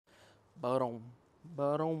Ba-dum,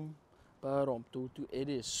 ba-dum, ba-dum, doo-doo. It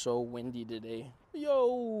is so windy today.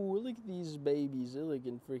 Yo, look at these babies. They're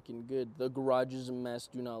looking freaking good. The garage is a mess.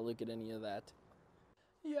 Do not look at any of that.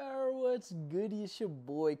 Yo, what's good? It's your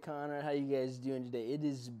boy Connor. How you guys doing today? It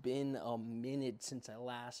has been a minute since I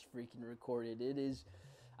last freaking recorded.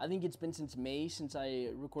 I think it's been since May since I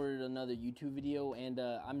recorded another YouTube video, and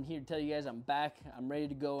I'm here to tell you guys I'm back. I'm ready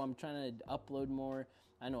to go. I'm trying to upload more.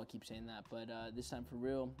 I know I keep saying that, but this time for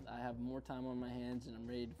real, I have more time on my hands and I'm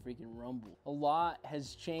ready to freaking rumble. A lot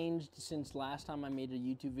has changed since last time I made a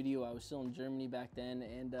YouTube video. I was still in Germany back then,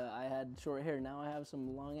 and I had short hair. Now I have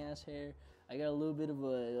some long ass hair. I got a little bit of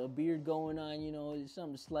a beard going on, you know, it's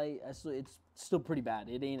something slight. It's still pretty bad.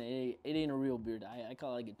 It ain't a real beard. I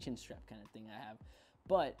call it like a chin strap kind of thing I have.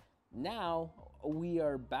 But now we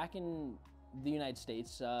are back in the United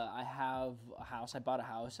States. I have a house. I bought a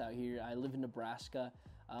house out here. I live in Nebraska.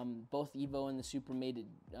 Both EVO and the Supra made it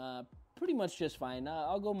pretty much just fine.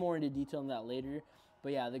 I'll go more into detail on that later.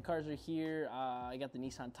 But yeah, the cars are here. I got the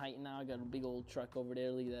Nissan Titan now. I got a big old truck over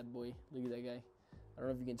there. Look at that boy. Look at that guy. I don't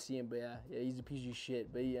know if you can see him, but yeah, he's a piece of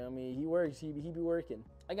shit. But yeah, I mean, he works. He be working.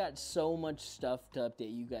 I got so much stuff to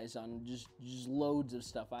update you guys on. Just loads of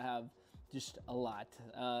stuff. I have just a lot.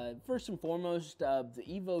 First and foremost, the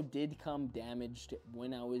EVO did come damaged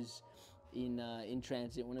when I was in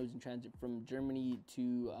transit. When I was in transit from Germany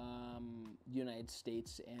to the United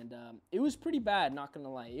States, and it was pretty bad. Not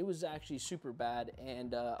gonna lie, it was actually super bad.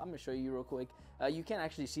 And I'm gonna show you real quick. You can't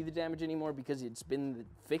actually see the damage anymore because it's been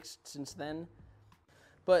fixed since then.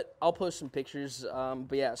 But I'll post some pictures.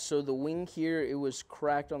 But yeah, so the wing here, it was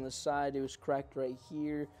cracked on the side. It was cracked right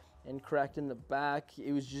here and cracked in the back.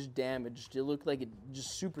 It was just damaged. It looked like it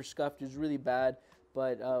just super scuffed. It was really bad.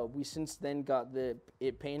 But we since then got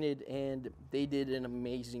it painted, and they did an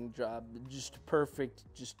amazing job. Just perfect,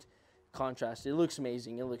 just contrast. It looks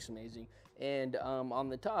amazing. It looks amazing. And on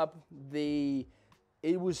the top, it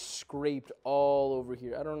was scraped all over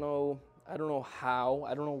here. I don't know how.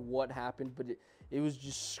 I don't know what happened, but it was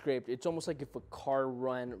just scraped. It's almost like if a car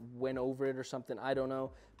went over it or something. I don't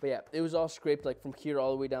know. But yeah, it was all scraped, like from here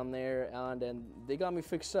all the way down there, and they got me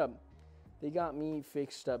fixed up.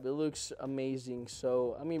 It looks amazing.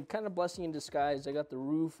 So, I mean, kind of blessing in disguise. I got the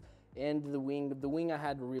roof and the wing. The wing, I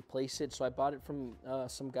had to replace it, so I bought it from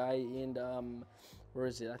some guy in, where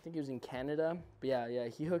is it? I think it was in Canada. But yeah,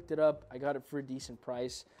 he hooked it up. I got it for a decent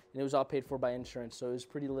price, and it was all paid for by insurance, so it was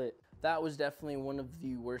pretty lit. That was definitely one of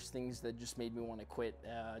the worst things that just made me want to quit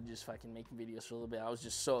just fucking making videos for a little bit. I was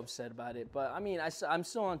just so upset about it. But I mean, I'm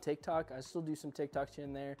still on TikTok. I still do some TikToks here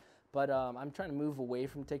and there. But I'm trying to move away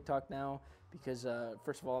from TikTok now because,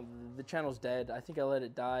 first of all, the channel's dead. I think I let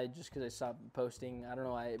it die just because I stopped posting. I don't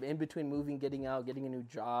know. In between moving, getting out, getting a new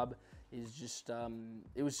job is just,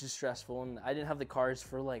 it was just stressful. And I didn't have the cars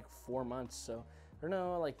for like 4 months. So, or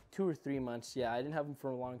no, like 2 or 3 months. Yeah, I didn't have them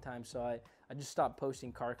for a long time. So I just stopped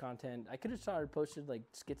posting car content. I could have started posting like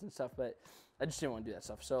skits and stuff, but I just didn't want to do that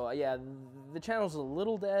stuff. So yeah, the channel's a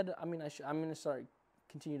little dead. I mean, I'm going to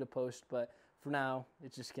continue to post, but for now,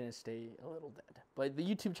 it's just going to stay a little dead. But the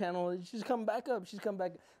YouTube channel, she's coming back up. She's coming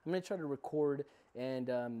back. I'm going to try to record and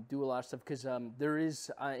do a lot of stuff because there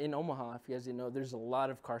is, in Omaha, if you guys didn't know, there's a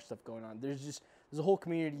lot of car stuff going on. There's a whole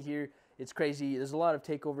community here. It's crazy. There's a lot of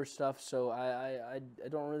takeover stuff, so I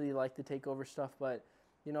don't really like the takeover stuff, but,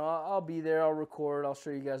 you know, I'll be there. I'll record. I'll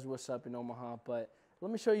show you guys what's up in Omaha, but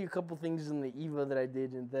let me show you a couple things in the EVO that I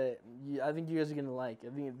did and that I think you guys are going to like.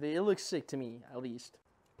 I think it looks sick to me, at least.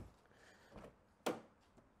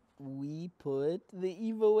 We put the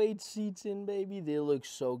EVO 8 seats in, baby. They look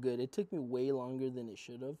so good. It took me way longer than it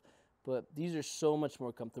should have, but these are so much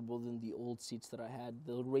more comfortable than the old seats that I had.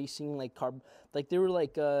 The racing, like they were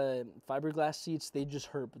like fiberglass seats. They just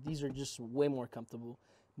hurt, but these are just way more comfortable.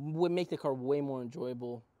 Would make the car way more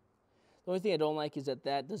enjoyable. The only thing I don't like is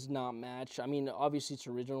that does not match. I mean, obviously it's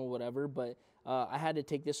original, whatever, but I had to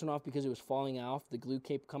take this one off because it was falling off, the glue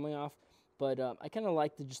cape coming off. But I kind of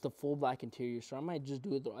like just the full black interior, so I might just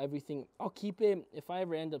do everything. I'll keep it. If I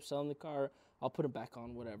ever end up selling the car, I'll put it back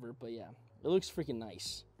on, whatever. But yeah, it looks freaking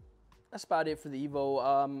nice. That's about it for the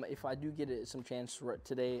EVO. If I do get some chance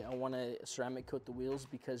today, I want to ceramic coat the wheels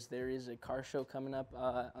because there is a car show coming up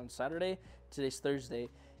on Saturday. Today's Thursday,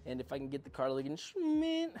 and if I can get the car looking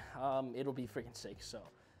schmint, it'll be freaking sick. So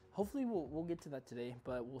hopefully we'll get to that today,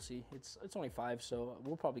 but we'll see. It's only 5, so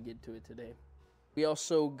we'll probably get to it today. We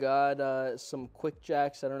also got some quick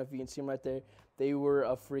jacks. I don't know if you can see them right there. They were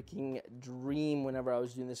a freaking dream whenever I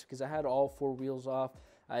was doing this because I had all 4 wheels off.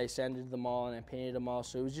 I sanded them all and I painted them all,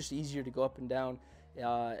 so it was just easier to go up and down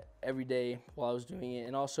every day while I was doing it.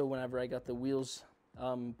 And also whenever I got the wheels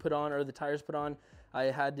put on, or the tires put on, I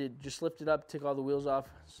had to just lift it up, take all the wheels off,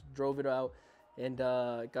 drove it out, and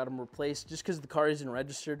got them replaced just because the car isn't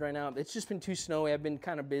registered right now. It's just been too snowy. I've been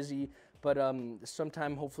kind of busy, but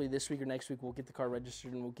sometime hopefully this week or next week we'll get the car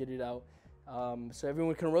registered and we'll get it out so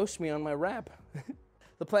everyone can roast me on my rap.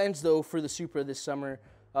 The plans though for the Supra this summer,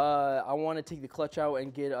 I want to take the clutch out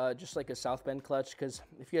and get just like a South Bend clutch, because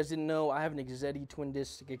if you guys didn't know, I have an Exetti twin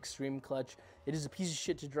disc extreme clutch. It is a piece of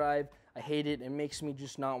shit to drive. I hate it. It makes me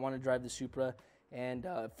just not want to drive the Supra. And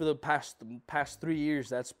for the past 3 years,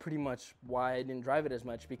 that's pretty much why I didn't drive it as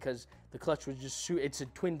much, because the clutch was just it's a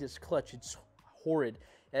twin disc clutch. It's horrid.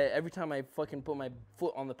 Every time I fucking put my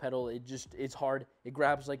foot on the pedal, it's hard. It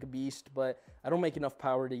grabs like a beast, but I don't make enough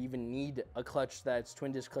power to even need a clutch that's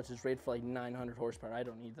twin disc clutch is rated for like 900 horsepower. I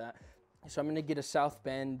don't need that. So I'm gonna get a South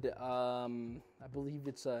Bend. I believe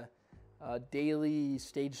it's a daily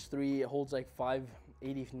stage 3. It holds like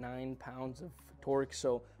 589 pounds of torque.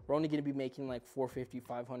 So we're only gonna be making like 450,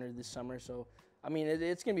 500 this summer. So I mean,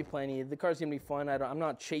 it's gonna be plenty. The car's gonna be fun. I'm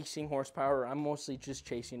not chasing horsepower. I'm mostly just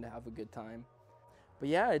chasing to have a good time. But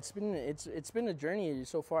yeah, it's been a journey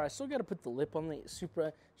so far. I still got to put the lip on the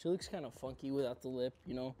Supra. She looks kind of funky without the lip,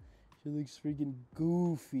 you know. She looks freaking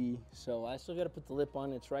goofy. So I still got to put the lip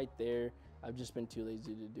on. It's right there. I've just been too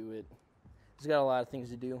lazy to do it. She's got a lot of things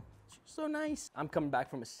to do. She's so nice. I'm coming back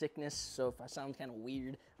from a sickness, so if I sound kind of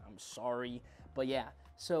weird, I'm sorry. But yeah,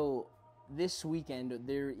 so this weekend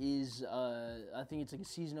there is, I think it's like a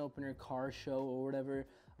season opener car show or whatever.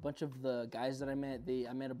 A bunch of the guys that I met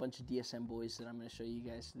a bunch of DSM boys that I'm going to show you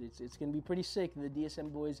guys. It's going to be pretty sick. The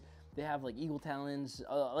DSM boys, they have like Eagle Talons,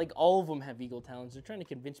 like all of them have Eagle Talons. They're trying to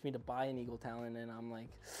convince me to buy an Eagle Talon, and I'm like,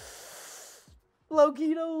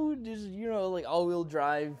 low-key, just, you know, like all-wheel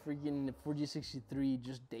drive, freaking 4063,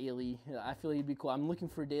 just daily. I feel like it'd be cool. I'm looking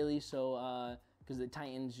for daily, so, because the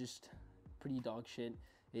Titan's just pretty dog shit.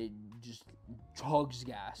 It just chugs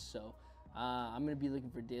gas, so I'm going to be looking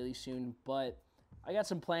for daily soon, but I got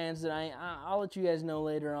some plans that I'll let you guys know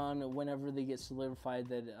later on whenever they get solidified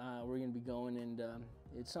that we're going to be going, and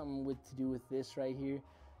it's something to do with this right here.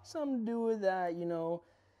 Something to do with that, you know.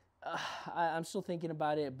 I'm still thinking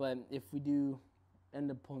about it, but if we do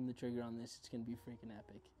end up pulling the trigger on this, it's going to be freaking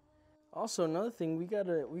epic. Also, another thing, we got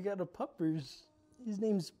a puppers. His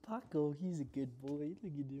name's Paco. He's a good boy.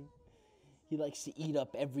 Look at him. He likes to eat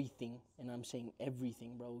up everything, and I'm saying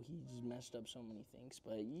everything, bro. He's messed up so many things,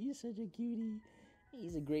 but he's such a cutie.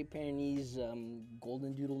 He's a great Pyrenees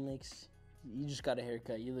golden doodle mix. He just got a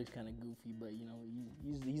haircut. He looks kind of goofy, but you know,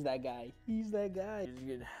 he's that guy. He's that guy.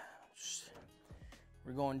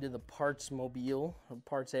 We're going to the parts mobile, or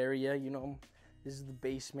parts area, you know. This is the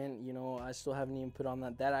basement, you know. I still haven't even put on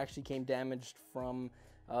that. That actually came damaged from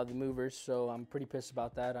the movers, so I'm pretty pissed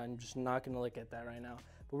about that. I'm just not going to look at that right now.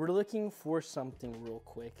 But we're looking for something real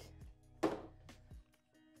quick.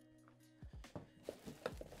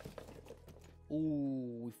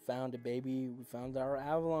 Ooh, we found it, baby. We found our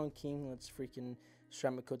Avalon King. Let's freaking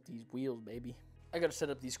ceramic coat these wheels, baby. I gotta set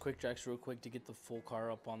up these quick jacks real quick to get the full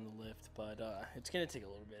car up on the lift, but it's gonna take a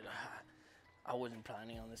little bit. I wasn't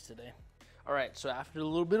planning on this today. All right, so after a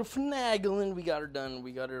little bit of finagling, we got her done.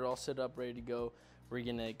 We got it all set up, ready to go. We're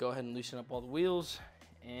gonna go ahead and loosen up all the wheels,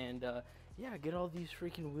 and yeah, get all these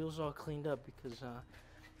freaking wheels all cleaned up, because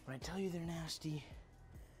when I tell you they're nasty,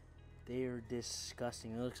 they are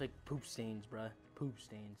disgusting. It looks like poop stains, bruh. Poop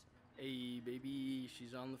stains. Hey, baby,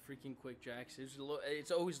 she's on the freaking quick jacks.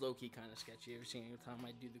 It's always low-key kind of sketchy every single time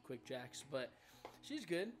I do the quick jacks, but she's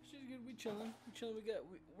good. She's good. We chilling.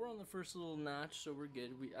 We're on the first little notch, so we're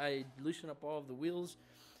good. I loosen up all of the wheels.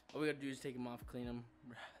 All we gotta do is take them off, clean them.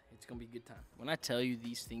 It's gonna be a good time. When I tell you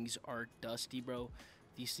these things are dusty, bro,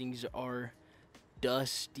 these things are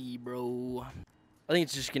dusty, bro. I think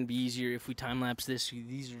it's just going to be easier if we time-lapse this.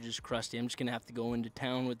 These are just crusty. I'm just going to have to go into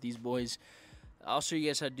town with these boys. I'll show you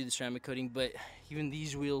guys how to do the ceramic coating, but even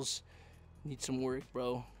these wheels need some work,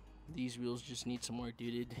 bro. These wheels just need some work,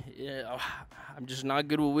 dude. Yeah, I'm just not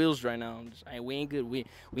good with wheels right now. We ain't good. We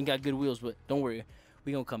ain't got good wheels, but don't worry.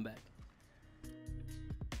 We going to come back.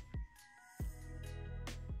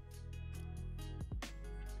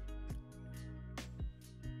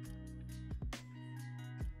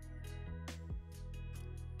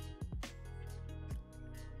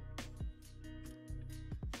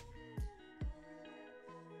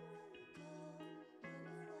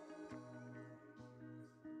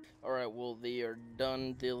 Alright, well, they are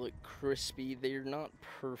done. They look crispy. They're not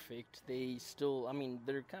perfect. They still, I mean,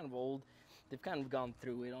 they're kind of old. They've kind of gone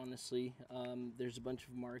through it, honestly. There's a bunch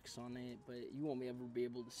of marks on it, but you won't ever be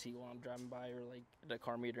able to see while I'm driving by, or like at a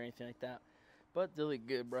car meet or anything like that. But they look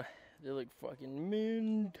good, bro. They look fucking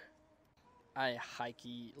mint. I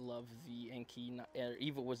high-key love the end key.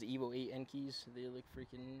 EVO was the EVO 8 end keys. They look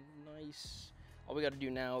freaking nice. All we got to do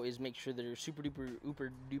now is make sure they're super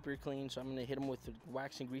duper clean. So I'm going to hit them with the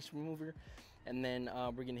wax and grease remover. And then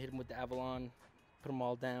we're going to hit them with the Avalon, put them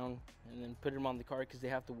all down, and then put them on the car because they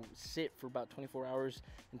have to sit for about 24 hours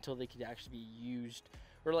until they could actually be used.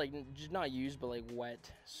 Or like, just not used, but like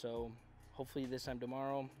wet. So hopefully this time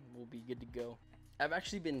tomorrow, we'll be good to go. I've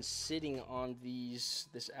actually been sitting on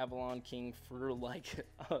this Avalon King for like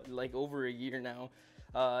over a year now.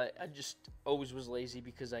 I just always was lazy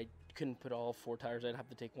because I couldn't put all 4 tires. I'd have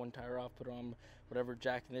to take 1 tire off, put on whatever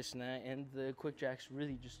jack and this and that, and the quick jacks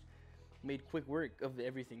really just made quick work of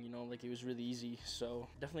everything, you know, like it was really easy. So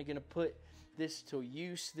definitely gonna put this to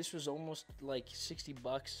use. This was almost like 60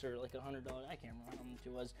 bucks or like $100. I can't remember how much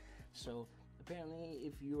it was. So apparently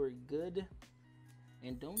if you are good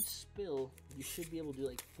and don't spill, you should be able to do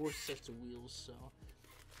like 4 sets of wheels, so,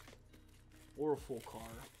 or a full car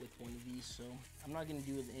with one of these. So I'm not gonna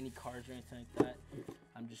do with any cars or anything like that.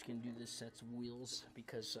 I'm just gonna do this sets of wheels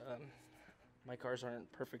because my cars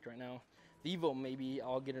aren't perfect right now. The EVO, maybe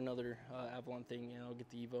I'll get another Avalon thing and I'll get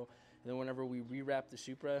the EVO. And then whenever we rewrap the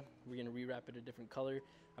Supra, we're gonna rewrap it a different color.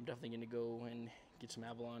 I'm definitely gonna go and get some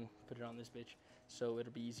Avalon, put it on this bitch, so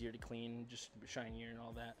it'll be easier to clean, just shinier and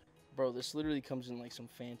all that. Bro, this literally comes in like some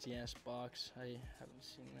fancy ass box. I haven't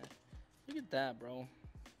seen that. Look at that, bro.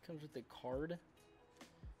 It comes with the card.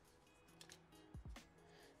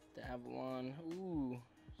 The Avalon. Ooh,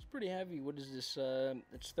 it's pretty heavy. What is this?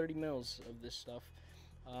 It's 30 mils of this stuff.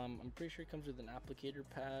 I'm pretty sure it comes with an applicator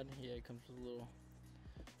pad. Yeah, it comes with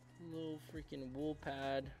a little freaking wool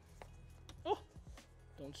pad. Oh,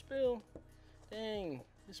 don't spill. Dang,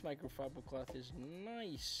 this microfiber cloth is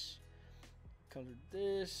nice. Comes with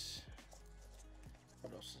this.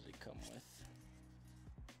 What else does it come with?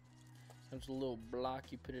 Comes with a little block.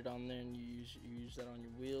 You put it on there and you use that on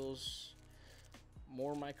your wheels.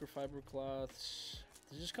 More microfiber cloths.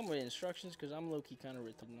 Does this come with instructions? Because I'm low-key kind of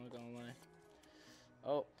retarded, not gonna lie.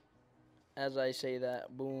 Oh, as I say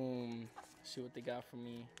that, boom. Let's see what they got for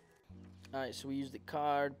me. Alright, so we use the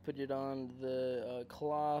card, put it on the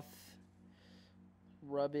cloth,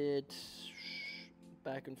 rub it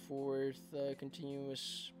back and forth,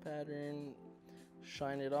 continuous pattern,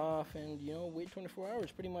 shine it off, and you know, wait 24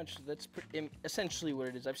 hours. Pretty much, that's essentially what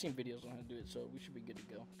it is. I've seen videos on how to do it, so we should be good to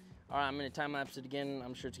go. Alright, I'm gonna time lapse it again.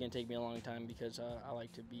 I'm sure it's gonna take me a long time because I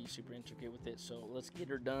like to be super intricate with it, so let's get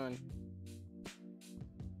her done.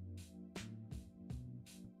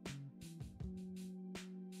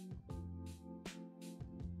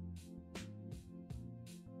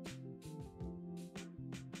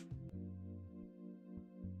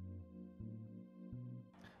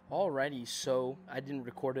 Alrighty, so I didn't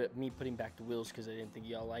record it, me putting back the wheels because I didn't think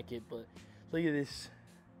y'all like it, but look at this.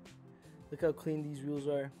 Look how clean these wheels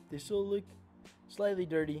are. They still look slightly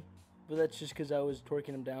dirty, but that's just because I was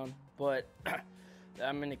torquing them down. But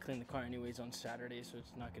I'm going to clean the car anyways on Saturday, so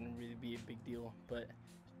it's not going to really be a big deal. But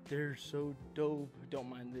they're so dope. Don't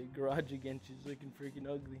mind the garage again. She's looking freaking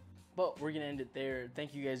ugly. But we're going to end it there.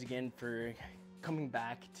 Thank you guys again for coming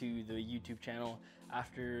back to the YouTube channel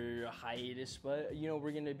after a hiatus, but you know,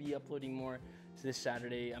 we're gonna be uploading more. So this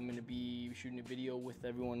Saturday I'm gonna be shooting a video with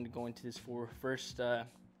everyone going to this first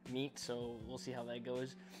meet, so we'll see how that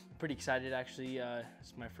goes. Pretty excited actually.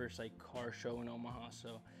 It's my first like car show in Omaha,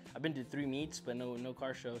 so I've been to 3 meets but no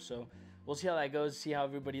car show, so we'll see how that goes, see how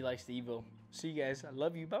everybody likes the EVO. See you guys. I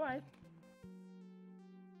love you. Bye bye.